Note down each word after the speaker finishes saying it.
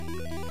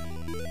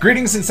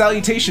Greetings and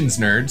salutations,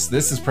 nerds.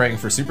 This is Praying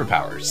for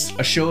Superpowers.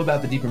 A show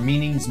about the deeper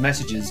meanings,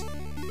 messages,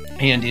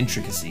 and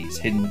intricacies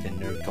hidden within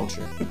nerd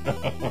culture.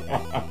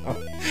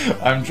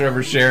 I'm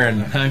Trevor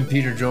Sharon. I'm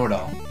Peter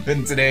Jordan.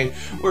 And today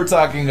we're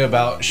talking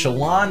about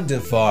Shallan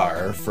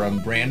Defar from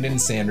Brandon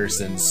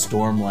Sanderson's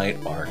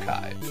Stormlight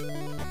archive,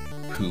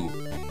 who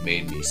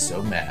made me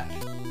so mad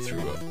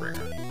through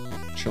Oathbringer.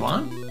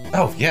 Shallan?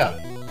 Oh, yeah.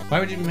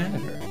 Why would you be mad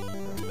at her?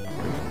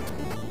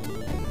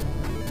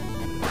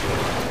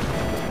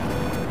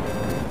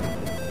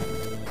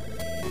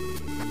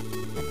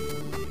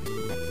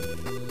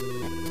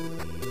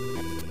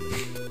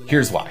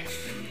 Here's why.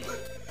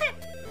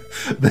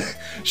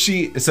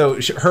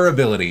 Her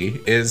ability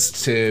is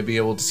to be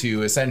able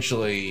to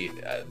essentially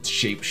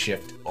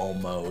shapeshift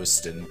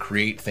almost and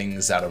create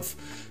things out of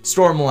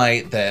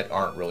Stormlight that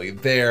aren't really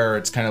there.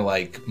 It's kind of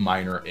like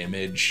minor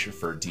image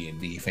for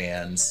D&D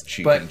fans.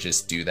 She can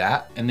just do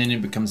that. And then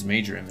it becomes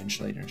major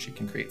image later and she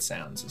can create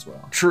sounds as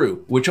well.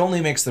 True, which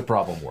only makes the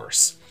problem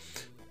worse.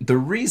 The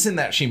reason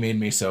that she made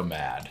me so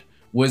mad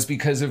was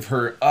because of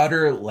her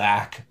utter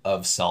lack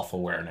of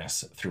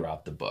self-awareness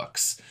throughout the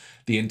books.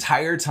 The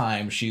entire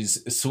time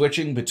she's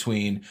switching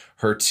between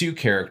her two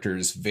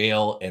characters,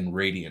 Veil and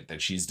Radiant,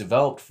 that she's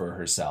developed for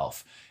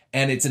herself.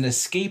 And it's an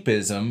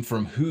escapism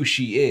from who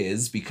she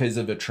is because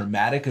of a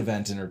traumatic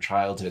event in her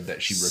childhood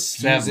that she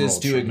refuses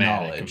to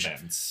acknowledge.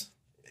 Events.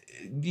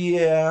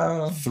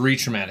 Yeah. 3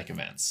 traumatic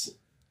events.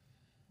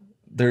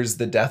 There's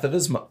the death of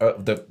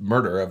the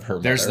murder of her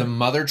mother. There's the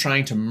mother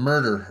trying to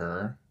murder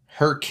her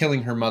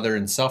killing her mother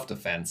in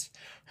self-defense,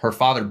 her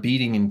father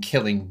beating and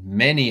killing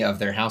many of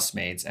their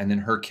housemates, and then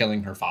her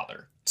killing her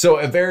father. So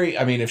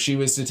if she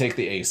was to take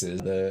the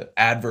ACEs, the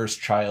adverse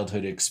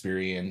childhood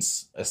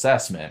experience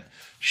assessment,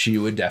 she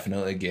would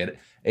definitely get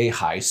a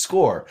high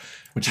score.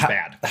 Which is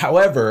bad.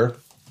 However,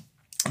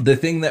 the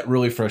thing that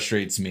really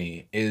frustrates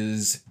me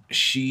is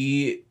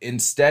she,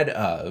 instead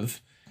of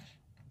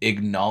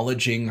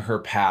acknowledging her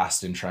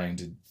past and trying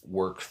to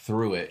work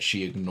through it,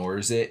 she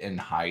ignores it and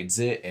hides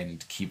it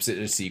and keeps it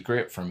a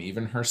secret from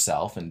even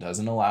herself and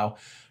doesn't allow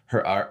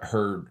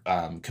her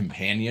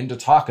companion to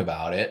talk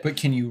about it. But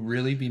can you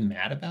really be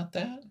mad about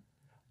that?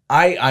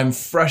 I'm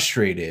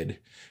frustrated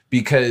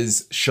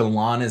because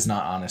Shallan is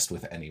not honest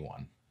with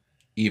anyone,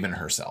 even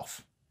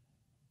herself.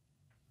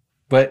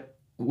 But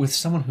with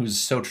someone who's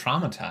so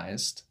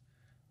traumatized,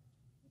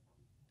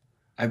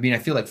 I mean, I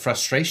feel like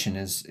frustration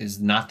is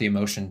not the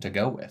emotion to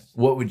go with.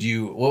 What would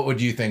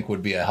you think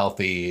would be a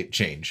healthy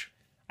change?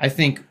 I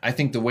think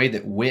the way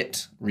that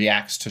Wit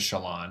reacts to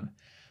Shallan,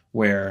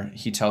 where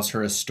he tells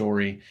her a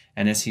story,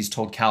 and as he's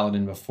told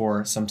Kaladin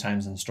before,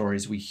 sometimes in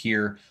stories we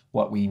hear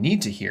what we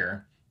need to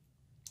hear.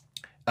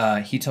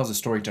 He tells a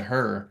story to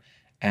her,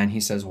 and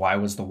he says, "Why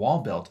was the wall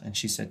built?" And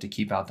she said, "To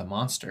keep out the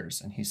monsters."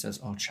 And he says,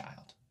 "Oh,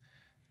 child,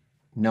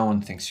 no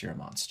one thinks you're a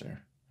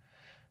monster."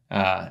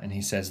 And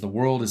he says, "The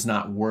world is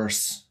not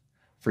worse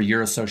for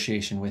your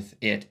association with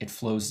it. It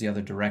flows the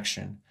other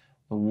direction.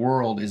 The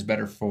world is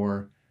better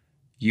for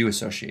you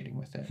associating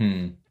with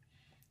it."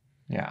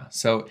 Yeah.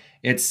 So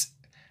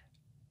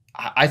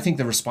I think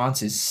the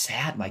response is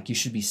sad. Like, you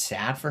should be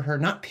sad for her,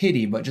 not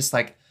pity, but just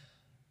like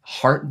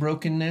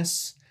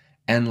heartbrokenness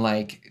and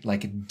like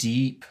a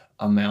deep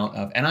amount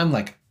of, and I'm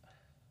like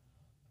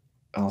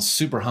a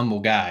super humble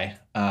guy.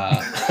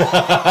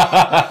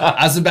 I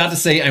was about to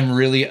say I'm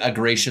really a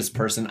gracious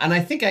person, and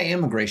I think I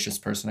am a gracious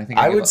person. I think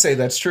I would say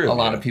that's true. A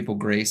lot of people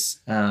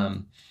grace,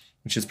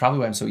 which is probably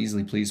why I'm so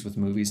easily pleased with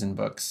movies and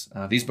books.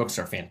 These books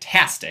are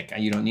fantastic.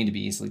 You don't need to be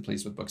easily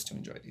pleased with books to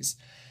enjoy these.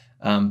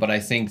 But I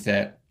think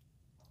that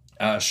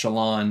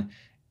Shallan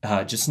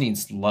just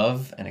needs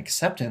love and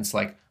acceptance,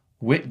 like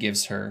Wit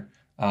gives her,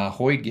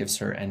 Hoyd gives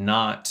her, and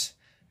not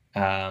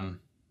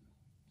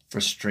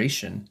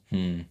frustration.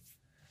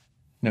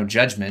 No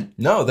judgment.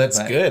 No, that's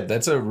good.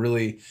 That's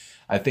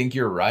I think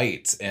you're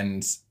right.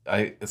 And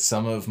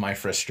some of my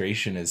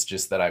frustration is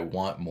just that I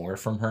want more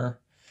from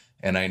her.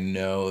 And I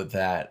know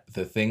that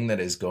the thing that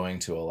is going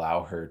to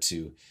allow her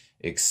to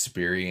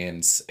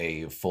experience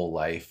a full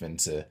life and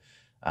to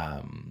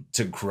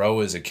grow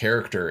as a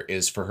character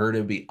is for her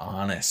to be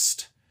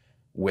honest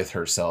with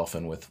herself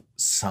and with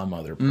some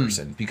other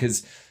person,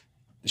 because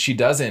she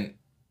doesn't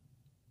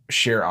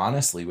share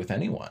honestly with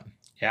anyone.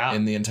 Yeah.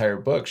 In the entire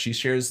book, she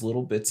shares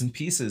little bits and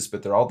pieces,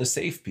 but they're all the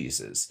safe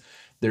pieces.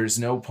 There's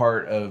no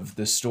part of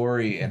the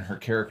story and her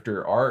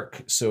character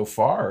arc so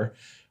far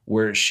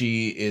where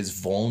she is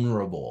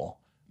vulnerable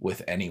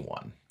with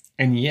anyone.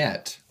 And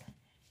yet,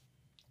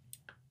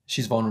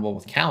 she's vulnerable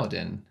with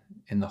Kaladin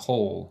in the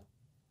whole.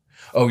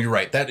 Oh, you're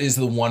right. That is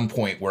the one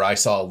point where I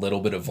saw a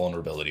little bit of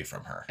vulnerability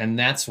from her. And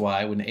that's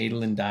why when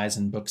Adolin dies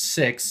in book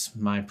 6,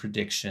 my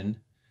prediction,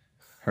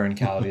 her and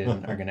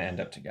Kaladin are going to end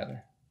up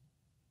together.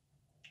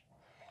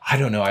 I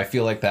don't know. I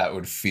feel like that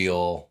would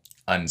feel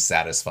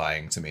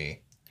unsatisfying to me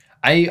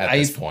at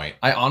this point.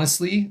 I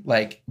honestly,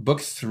 like,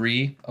 book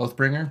 3,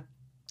 Oathbringer,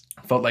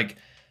 felt like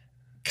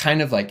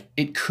kind of like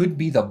it could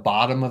be the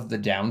bottom of the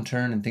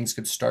downturn and things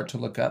could start to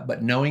look up.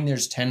 But knowing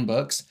there's 10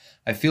 books,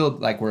 I feel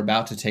like we're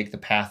about to take the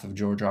path of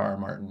George R.R.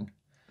 Martin,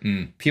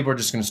 people are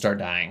just going to start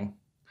dying.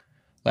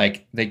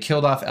 Like, they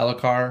killed off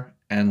Elhokar,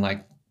 and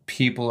like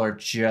people are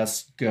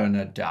just going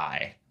to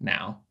die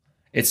now.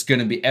 It's going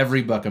to be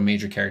every book a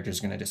major character is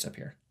going to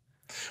disappear.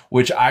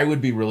 Which I would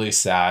be really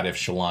sad if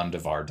Shallan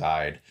Devar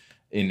died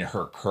in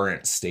her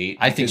current state.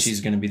 I think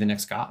she's going to be the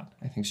next god.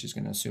 I think she's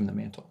going to assume the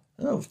mantle.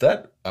 Oh,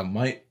 that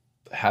might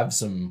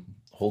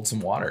hold some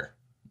water.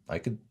 I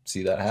could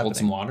see that happening. Hold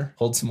some water?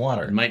 Hold some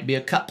water. It might be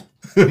a cup.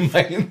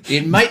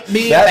 It might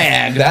be a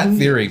bag. That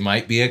theory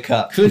might be a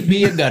cup. Could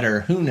be a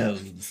gutter. Who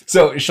knows?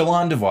 So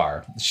Shallan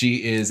Devar,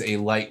 she is a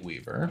light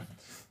weaver.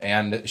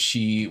 And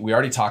we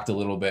already talked a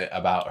little bit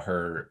about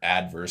her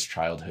adverse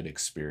childhood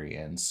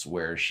experience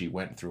where she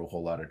went through a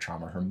whole lot of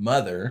trauma. Her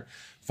mother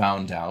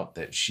found out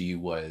that she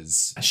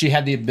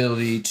had the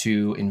ability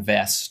to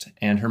invest,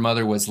 and her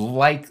mother was,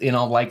 like, in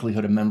all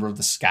likelihood, a member of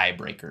the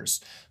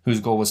Skybreakers, whose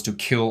goal was to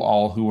kill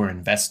all who were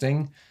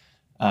investing,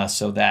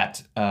 so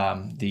that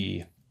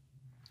the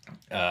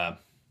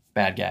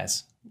bad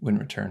guys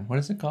wouldn't return. What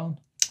is it called?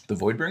 The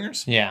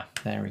Voidbringers? Yeah,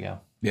 there we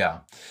go. Yeah.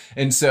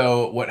 And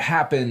so what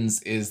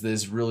happens is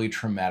this really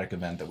traumatic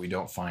event that we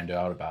don't find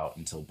out about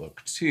until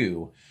book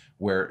 2,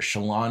 where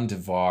Shallan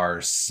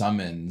Devar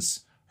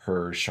summons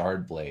her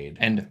shard blade.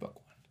 End of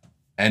book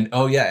 1.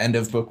 End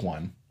of book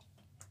 1.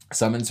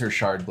 Summons her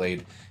shard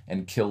blade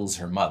and kills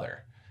her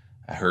mother.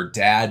 Her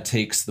dad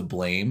takes the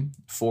blame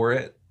for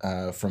it,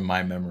 from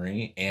my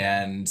memory.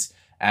 And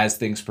as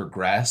things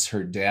progress,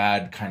 her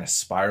dad kind of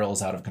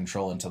spirals out of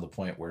control until the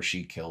point where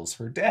she kills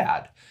her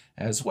dad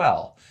as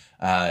well.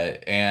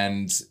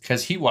 And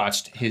because he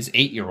watched his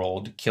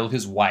 8-year-old kill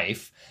his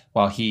wife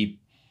while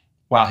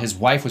his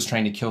wife was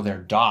trying to kill their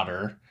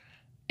daughter,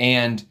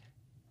 and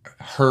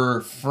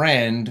her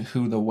friend,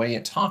 who the way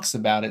it talks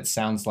about it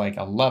sounds like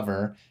a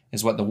lover,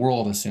 is what the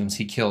world assumes,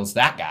 he kills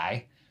that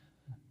guy.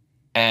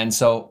 And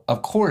so,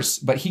 of course,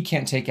 but he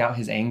can't take out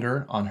his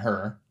anger on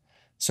her,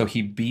 so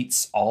he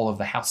beats all of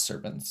the house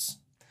servants.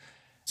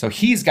 So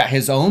he's got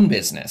his own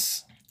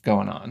business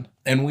going on.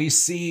 And we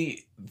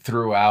see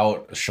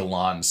throughout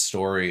Shallan's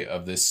story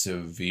of this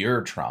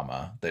severe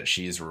trauma that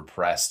she's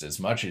repressed as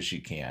much as she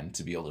can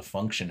to be able to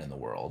function in the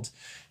world.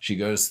 She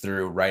goes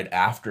through, right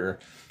after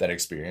that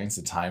experience,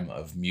 a time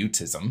of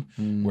mutism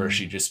where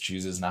she just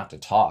chooses not to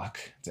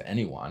talk to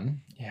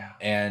anyone. Yeah.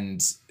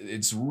 And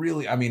it's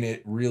really,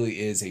 it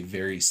really is a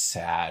very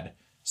sad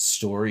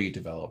story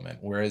development.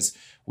 Whereas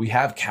we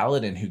have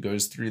Kaladin, who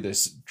goes through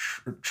this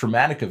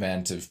traumatic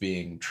event of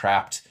being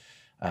trapped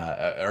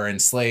or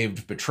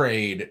enslaved,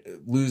 betrayed,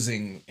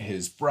 losing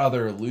his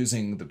brother,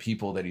 losing the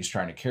people that he's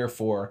trying to care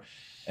for.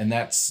 And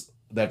that's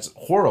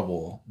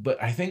horrible.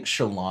 But I think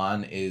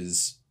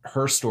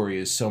her story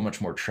is so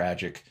much more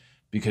tragic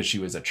because she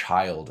was a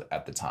child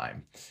at the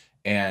time.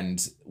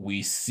 And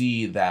we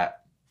see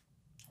that,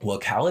 well,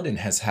 Kaladin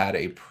has had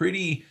a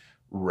pretty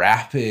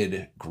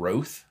rapid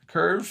growth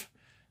curve.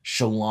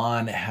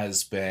 Shallan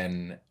has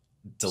been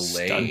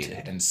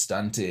delayed and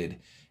stunted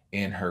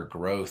in her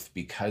growth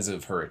because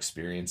of her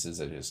experiences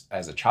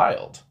as a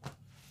child.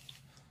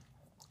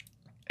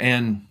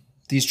 And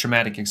these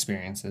traumatic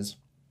experiences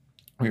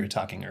we were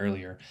talking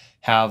earlier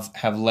have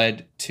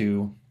led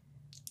to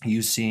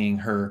you seeing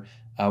her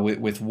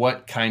with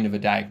what kind of a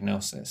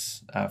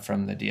diagnosis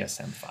from the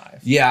DSM-5?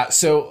 Yeah,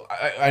 so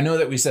I know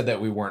that we said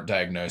that we weren't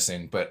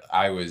diagnosing, but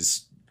I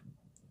was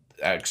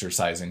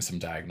exercising some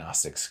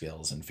diagnostic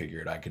skills and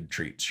figured I could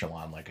treat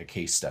Shallan like a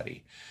case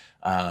study.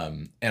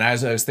 And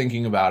as I was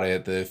thinking about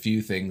it, the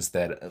few things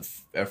that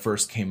at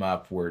first came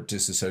up were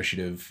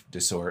dissociative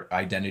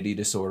identity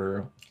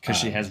disorder. Because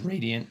she has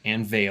Radiant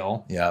and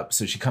Veil. Yeah,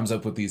 so she comes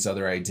up with these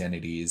other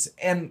identities.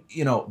 And,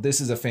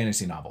 this is a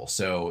fantasy novel,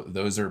 so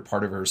those are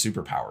part of her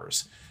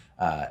superpowers,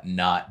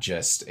 not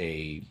just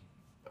a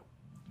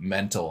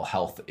mental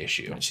health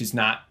issue.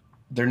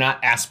 They're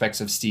not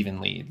aspects of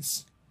Stephen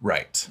Leeds.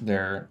 Right.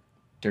 They're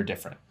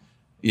different.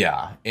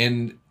 Yeah,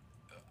 and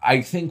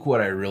I think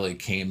what I really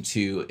came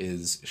to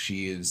is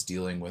she is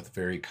dealing with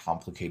very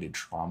complicated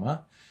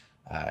trauma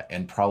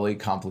and probably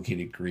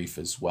complicated grief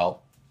as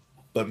well.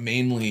 But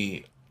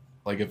mainly,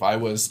 like, if I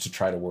was to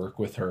try to work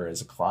with her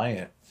as a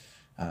client,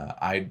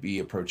 I'd be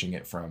approaching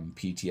it from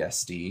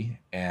PTSD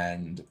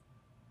and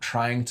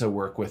trying to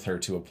work with her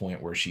to a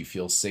point where she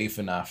feels safe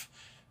enough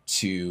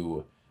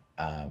to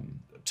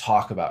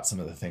talk about some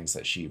of the things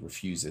that she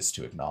refuses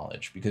to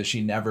acknowledge, because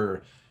she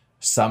never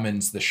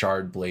summons the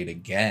shard blade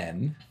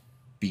again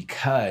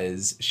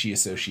because she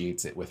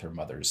associates it with her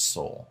mother's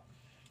soul.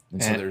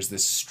 And so there's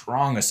this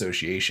strong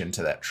association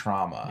to that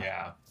trauma.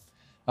 Yeah.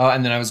 Oh,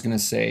 and then I was going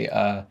to say,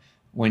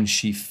 when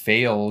she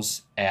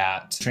fails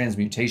at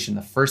transmutation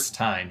the first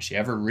time she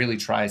ever really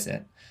tries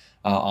it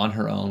on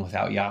her own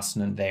without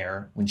Yasna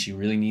there, when she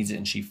really needs it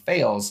and she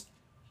fails,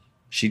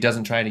 she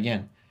doesn't try it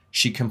again.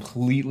 She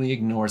completely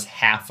ignores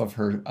half of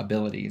her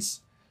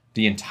abilities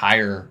the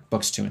entire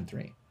books 2 and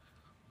 3.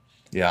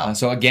 Yeah.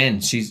 So again,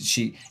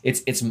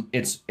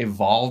 it's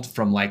evolved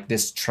from like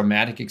this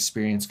traumatic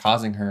experience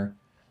causing her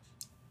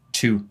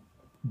to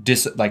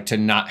to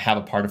not have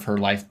a part of her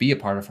life be a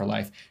part of her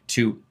life,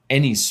 to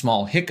any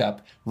small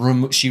hiccup,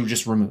 she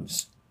just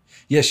removes.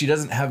 Yeah, she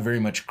doesn't have very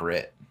much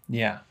grit.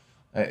 Yeah.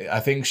 I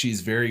think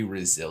she's very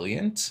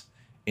resilient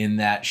in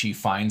that she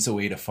finds a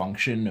way to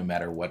function no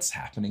matter what's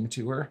happening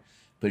to her,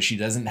 but she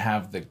doesn't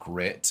have the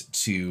grit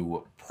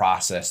to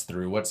process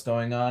through what's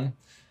going on,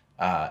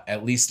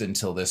 at least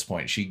until this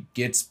point. She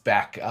gets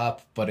back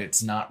up, but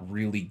it's not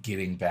really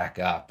getting back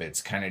up.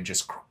 It's kind of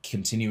just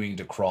continuing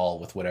to crawl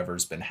with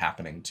whatever's been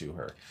happening to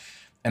her.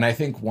 And I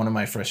think one of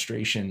my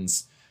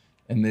frustrations,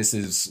 and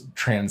this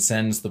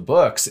transcends the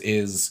books,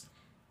 is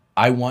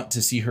I want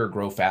to see her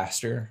grow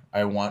faster.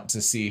 I want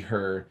to see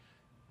her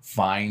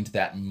find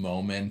that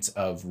moment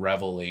of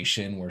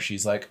revelation where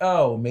she's like,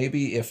 oh,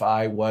 maybe if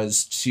I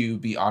was to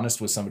be honest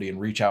with somebody and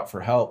reach out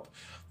for help,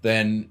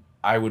 then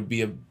I would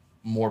be a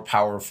more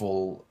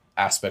powerful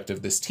aspect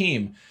of this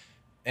team.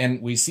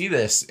 And we see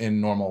this in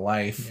normal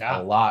life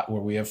a lot,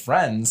 where we have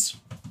friends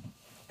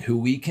who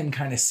we can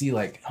kind of see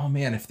like, oh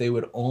man, if they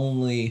would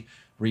only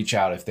reach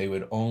out, if they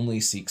would only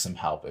seek some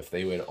help, if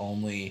they would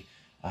only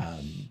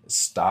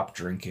stop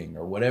drinking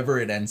or whatever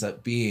it ends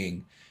up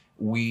being,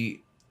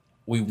 we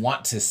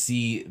want to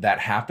see that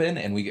happen,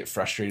 and we get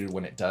frustrated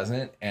when it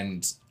doesn't.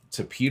 And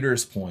to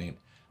Peter's point,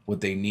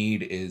 what they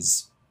need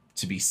is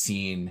to be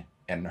seen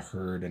and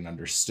heard and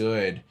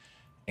understood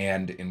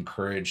and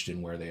encouraged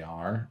in where they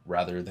are,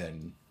 rather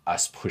than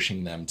us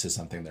pushing them to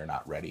something they're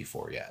not ready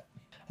for yet.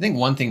 I think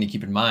one thing to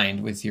keep in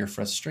mind with your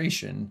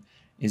frustration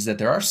is that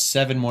there are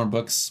 7 more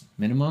books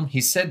minimum.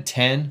 He said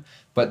 10,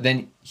 but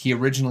then he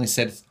originally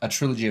said a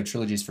trilogy of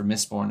trilogies for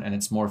Mistborn, and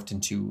it's morphed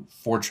into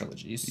 4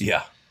 trilogies.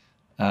 Yeah.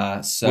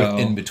 So with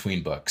in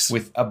between books.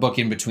 With a book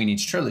in between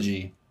each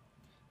trilogy,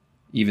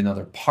 even though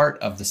they're part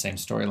of the same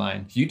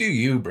storyline. You do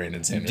you,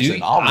 Brandon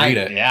Sanderson. I'll read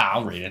it. Yeah,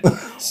 I'll read it.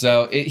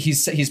 So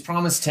he's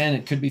promised 10.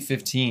 It could be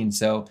 15.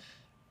 So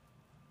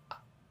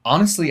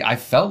honestly, I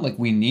felt like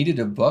we needed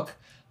a book.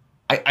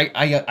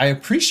 I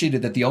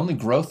appreciated that the only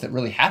growth that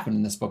really happened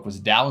in this book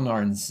was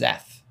Dalinar and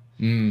Szeth.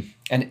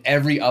 And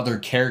every other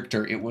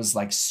character, it was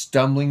like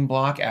stumbling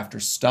block after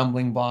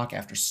stumbling block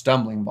after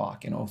stumbling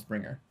block in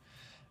Oathbringer.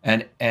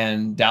 And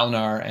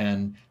Dalinar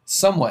and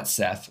somewhat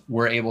Szeth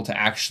were able to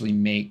actually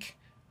make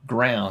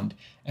ground.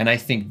 And I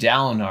think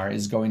Dalinar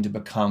is going to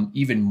become,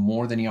 even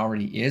more than he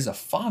already is, a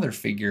father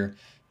figure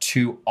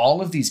to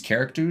all of these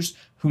characters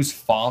whose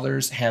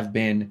fathers have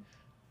been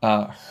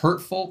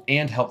hurtful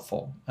and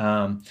helpful.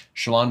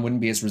 Shallan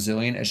wouldn't be as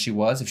resilient as she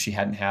was if she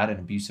hadn't had an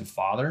abusive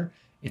father.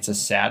 It's a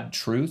sad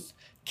truth.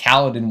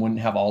 Kaladin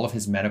wouldn't have all of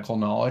his medical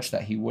knowledge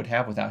that he would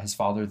have without his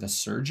father, the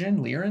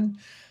surgeon, Lirin.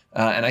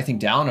 And I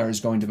think Dalinar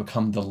is going to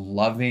become the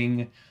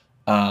loving,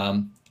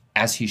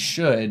 as he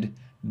should,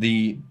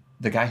 the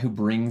guy who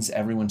brings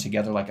everyone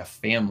together like a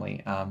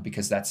family,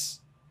 because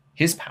that's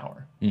his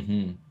power.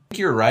 Mm-hmm. I think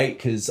you're right,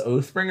 because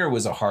Oathbringer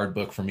was a hard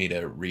book for me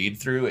to read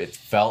through. It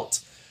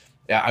felt,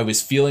 I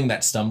was feeling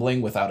that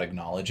stumbling without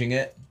acknowledging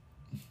it.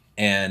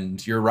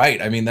 And you're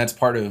right. I mean, that's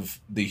part of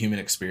the human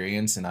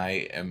experience. And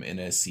I am in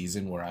a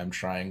season where I'm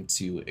trying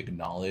to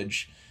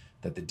acknowledge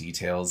that the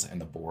details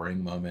and the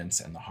boring moments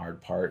and the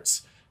hard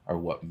parts are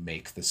what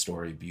make the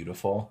story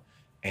beautiful.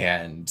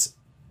 And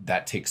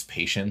that takes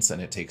patience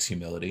and it takes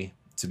humility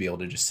to be able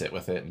to just sit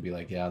with it and be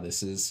like, yeah,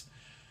 this is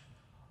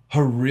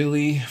a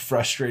really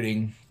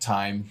frustrating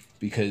time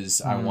because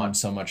I want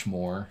so much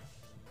more,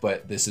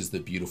 but this is the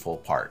beautiful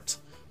part.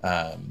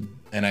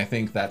 And I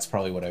think that's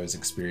probably what I was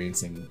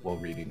experiencing while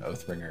reading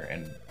Oathbringer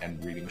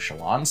and reading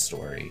Shallan's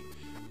story,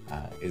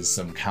 is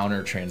some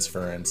counter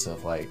transference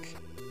of like,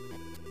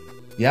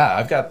 yeah,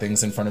 I've got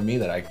things in front of me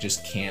that I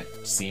just can't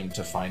seem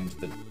to find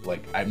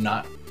I'm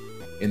not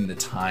in the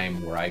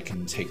time where I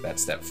can take that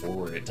step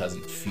forward. It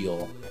doesn't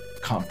feel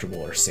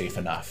comfortable or safe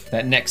enough.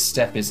 That next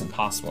step isn't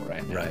possible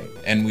right now. Right.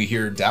 And we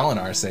hear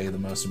Dalinar say the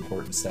most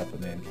important step a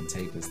man can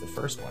take is the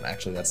first one.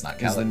 Actually, that's not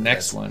Kaladin. Is the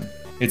next one.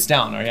 It's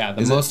Dalinar, yeah.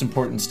 The most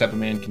important step a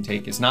man can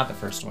take is not the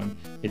first one.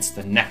 It's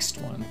the next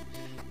one.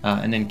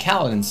 And then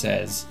Kaladin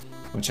says,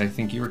 which I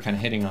think you were kind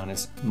of hitting on,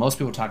 is most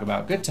people talk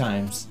about good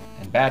times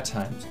and bad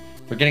times,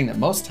 forgetting that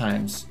most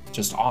times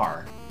just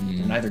are.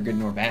 They're neither good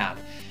nor bad.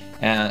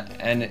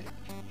 And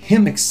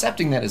him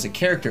accepting that as a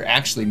character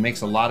actually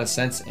makes a lot of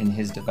sense in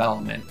his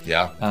development.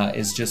 Yeah.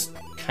 Is just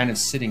kind of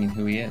sitting in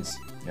who he is.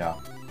 Yeah.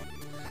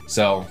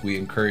 So we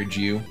encourage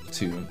you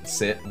to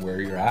sit where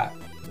you're at,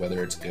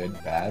 whether it's good,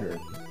 bad, or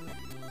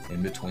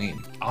in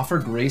between. Offer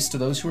grace to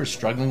those who are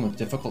struggling with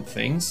difficult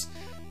things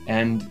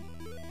and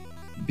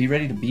be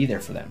ready to be there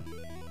for them.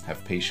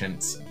 Have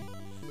patience.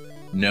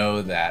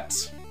 Know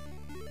that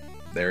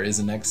there is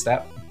a next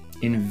step.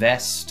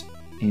 Invest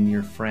in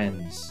your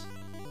friends.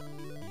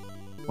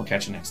 We'll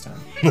catch you next time.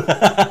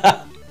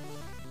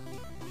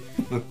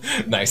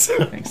 Nice.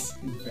 Thanks.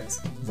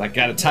 I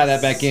got to tie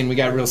that back in. We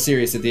got real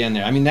serious at the end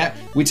there. I mean, that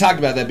we talked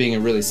about that being a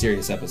really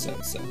serious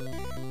episode, so.